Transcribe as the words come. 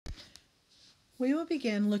We will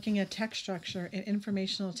begin looking at text structure in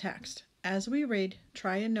informational text. As we read,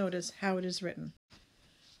 try and notice how it is written.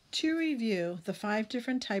 To review, the 5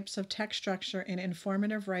 different types of text structure in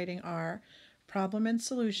informative writing are problem and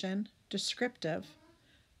solution, descriptive,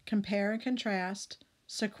 compare and contrast,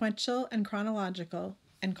 sequential and chronological,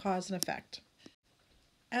 and cause and effect.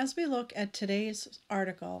 As we look at today's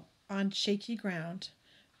article on Shaky Ground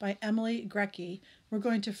by Emily Grecki, we're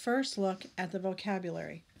going to first look at the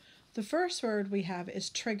vocabulary. The first word we have is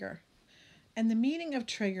trigger, and the meaning of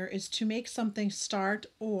trigger is to make something start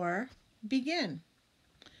or begin.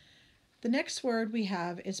 The next word we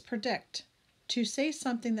have is predict, to say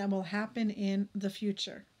something that will happen in the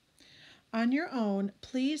future. On your own,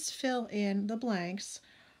 please fill in the blanks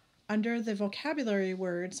under the vocabulary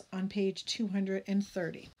words on page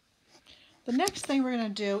 230. The next thing we're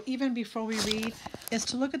going to do, even before we read, is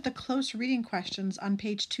to look at the close reading questions on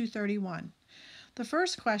page 231. The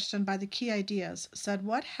first question by the Key Ideas said,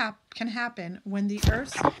 what can happen when the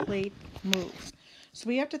Earth's plate moves? So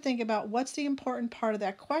we have to think about what's the important part of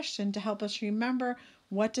that question to help us remember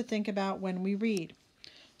what to think about when we read.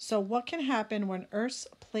 So what can happen when Earth's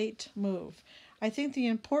plate move? I think the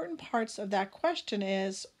important parts of that question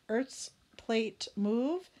is Earth's plate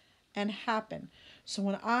move and happen. So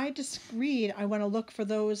when I just read, I want to look for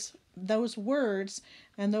those words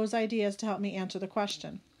and those ideas to help me answer the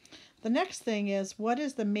question. The next thing is, what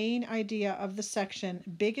is the main idea of the section,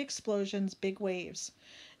 big explosions, big waves?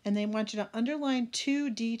 And they want you to underline 2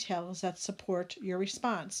 details that support your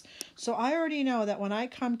response. So I already know that when I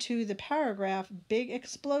come to the paragraph, big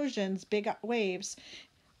explosions, big waves,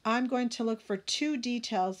 I'm going to look for 2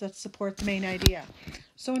 details that support the main idea.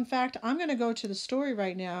 So in fact, I'm going to go to the story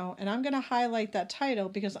right now, and I'm going to highlight that title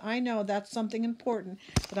because I know that's something important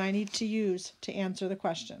that I need to use to answer the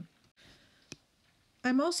question.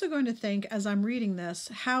 I'm also going to think, as I'm reading this,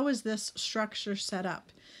 how is this structure set up?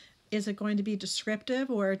 Is it going to be descriptive,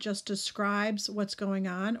 where it just describes what's going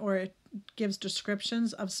on, or it gives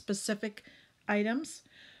descriptions of specific items?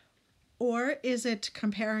 Or is it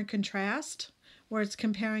compare and contrast, where it's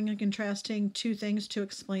comparing and contrasting 2 things to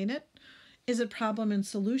explain it? Is it problem and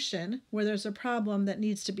solution, where there's a problem that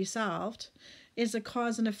needs to be solved? Is it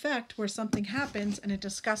cause and effect, where something happens and it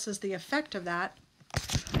discusses the effect of that?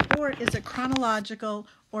 Or is it chronological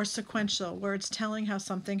or sequential, where it's telling how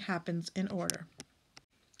something happens in order?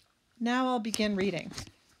 Now I'll begin reading.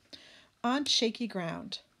 On shaky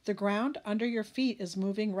ground. The ground under your feet is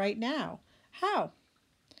moving right now. How?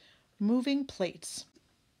 Moving plates.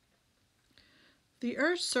 The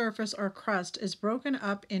Earth's surface or crust is broken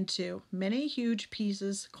up into many huge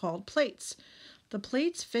pieces called plates. The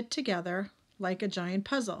plates fit together like a giant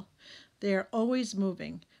puzzle. They are always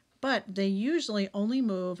moving, but they usually only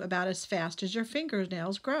move about as fast as your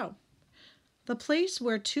fingernails grow. The place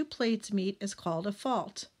where 2 plates meet is called a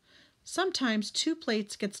fault. Sometimes 2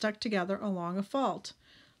 plates get stuck together along a fault.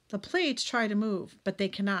 The plates try to move, but they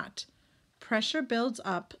cannot. Pressure builds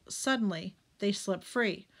up. Suddenly, they slip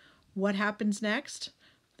free. What happens next?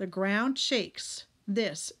 The ground shakes.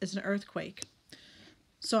 This is an earthquake.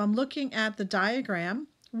 So I'm looking at the diagram.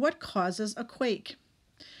 What causes a quake?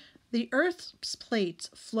 The Earth's plates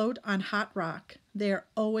float on hot rock. They are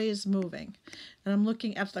always moving. And I'm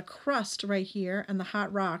looking at the crust right here and the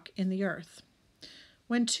hot rock in the Earth.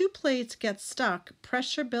 When 2 plates get stuck,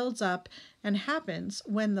 pressure builds up and happens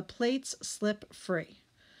when the plates slip free.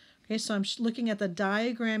 Okay, so I'm looking at the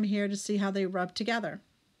diagram here to see how they rub together.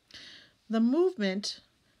 The movement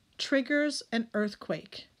triggers an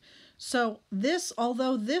earthquake. So this,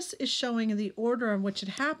 although this is showing the order in which it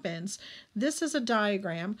happens, this is a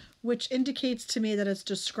diagram which indicates to me that it's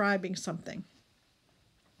describing something.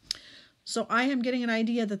 So I am getting an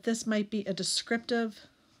idea that this might be a descriptive,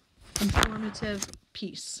 informative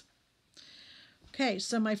piece. Okay,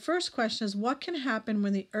 so my first question is, what can happen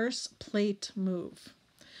when the Earth's plate move?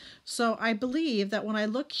 So I believe that when I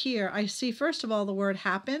look here, I see first of all the word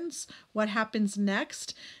happens, what happens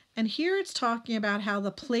next, and here it's talking about how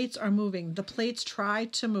the plates are moving. The plates try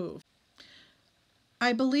to move.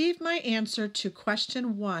 I believe my answer to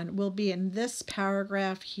question 1 will be in this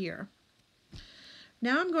paragraph here.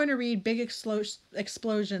 Now I'm going to read big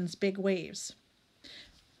explosions, big waves.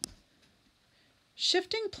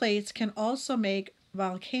 Shifting plates can also make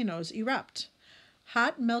volcanoes erupt.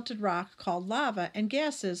 Hot melted rock called lava and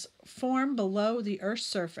gases form below the Earth's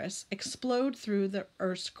surface, explode through the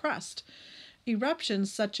Earth's crust.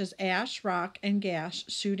 Eruptions such as ash, rock, and gas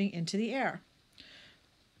shooting into the air.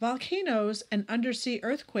 Volcanoes and undersea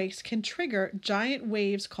earthquakes can trigger giant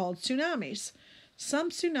waves called tsunamis.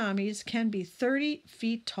 Some tsunamis can be 30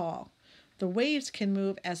 feet tall. The waves can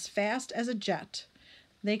move as fast as a jet.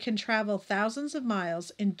 They can travel thousands of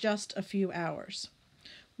miles in just a few hours.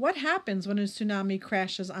 What happens when a tsunami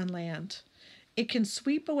crashes on land? It can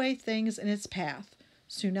sweep away things in its path.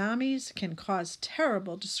 Tsunamis can cause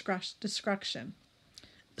terrible destruction.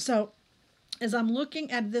 So, as I'm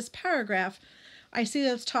looking at this paragraph, I see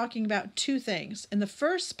that it's talking about two things. In the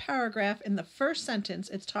first paragraph, in the first sentence,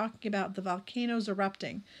 it's talking about the volcanoes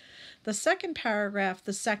erupting. The second paragraph,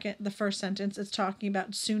 the first sentence, it's talking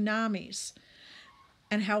about tsunamis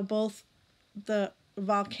and how both the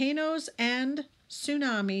volcanoes and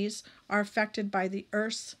tsunamis are affected by the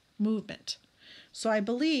Earth's movement. So I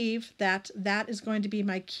believe that that is going to be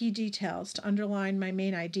my key details to underline my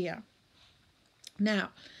main idea. Now,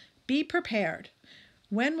 be prepared.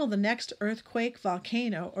 When will the next earthquake,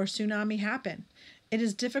 volcano, or tsunami happen? It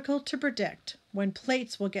is difficult to predict when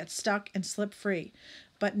plates will get stuck and slip free,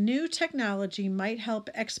 but new technology might help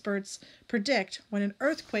experts predict when an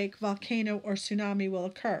earthquake, volcano, or tsunami will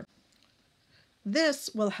occur. This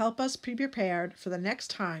will help us be prepared for the next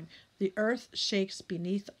time the earth shakes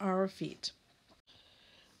beneath our feet.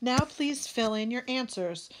 Now please fill in your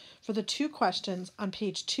answers for the two questions on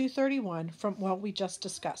page 231 from what we just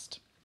discussed.